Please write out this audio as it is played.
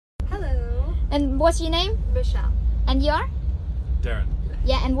And what's your name? Michelle. And you're? Darren.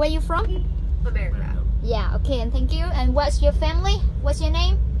 Yeah, and where you from? America. Yeah, okay, and thank you. And what's your family? What's your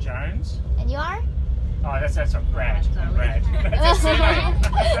name? Jones. And you are? Oh, that's a Brad. Brad. That's a surname.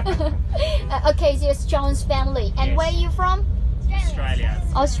 Okay, so it's John's family. And Yes. where are you from? Australia.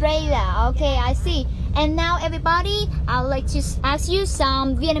 Australia. Okay, I see. And now everybody, I'd like to ask you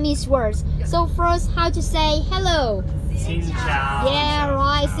some Vietnamese words. So first, how to say hello. Xin chào. Yeah,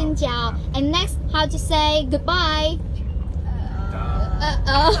 right, xin chào. And next, how to say goodbye.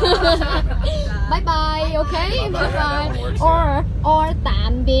 Bye bye, okay? Bye bye. Or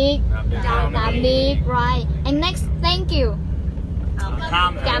tạm biệt. Tạm biệt, right. And next, thank you.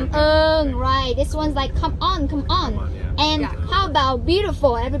 Cảm ơn, right. This one's like come on, come on. And how about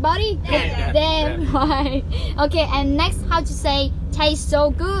beautiful, everybody? Damn, right. Okay, and next, how to say tastes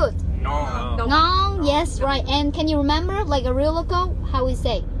so good. No. Ngon, yes, right. And can you remember like a real local? How we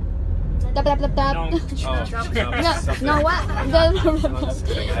say? Dab, dab, dab, dab. No, what?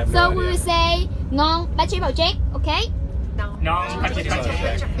 So we will say ngon bác chế bào chét, okay? No.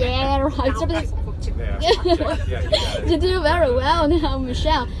 Yeah, right. You do very well now,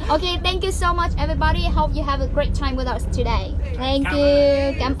 Michelle. Okay, thank you so much, everybody. Hope you have a great time with us today. Thank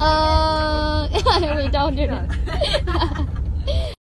you. Cảm ơn. We don't do that.